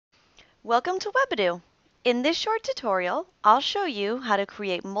Welcome to Webydo. In this short tutorial, I'll show you how to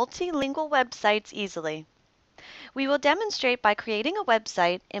create multilingual websites easily. We will demonstrate by creating a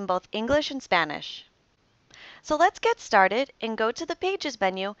website in both English and Spanish. So let's get started and go to the Pages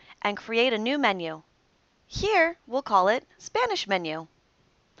menu and create a new menu. Here, we'll call it Spanish menu.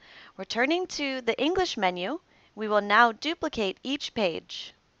 Returning to the English menu, we will now duplicate each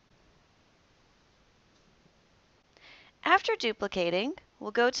page. After duplicating,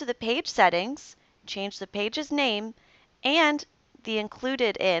 we'll go to the page settings, change the page's name and the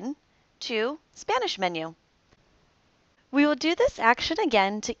included in to Spanish menu. We will do this action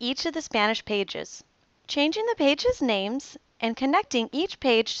again to each of the Spanish pages, changing the pages' names and connecting each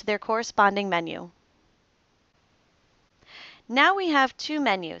page to their corresponding menu. Now we have two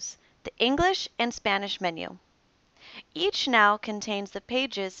menus, the English and Spanish menu. Each now contains the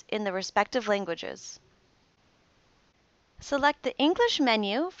pages in the respective languages. Select the English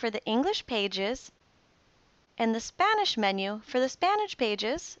menu for the English pages and the Spanish menu for the Spanish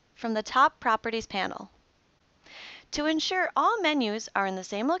pages from the top Properties panel. To ensure all menus are in the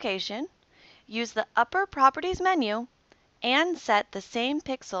same location, use the upper Properties menu and set the same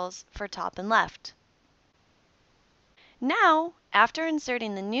pixels for top and left. Now, after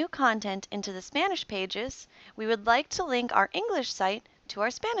inserting the new content into the Spanish pages, we would like to link our English site to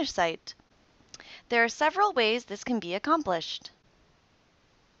our Spanish site. There are several ways this can be accomplished.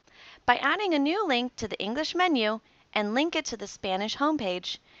 By adding a new link to the English menu and link it to the Spanish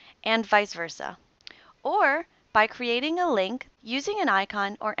homepage, and vice versa. Or by creating a link using an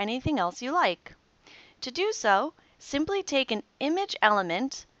icon or anything else you like. To do so, simply take an image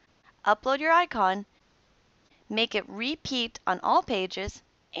element, upload your icon, make it repeat on all pages,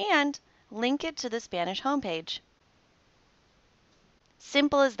 and link it to the Spanish homepage.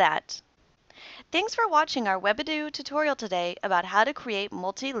 Simple as that. Thanks for watching our Webydo tutorial today about how to create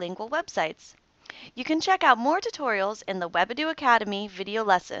multilingual websites. You can check out more tutorials in the Webydo Academy video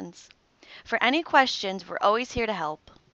lessons. For any questions, we're always here to help.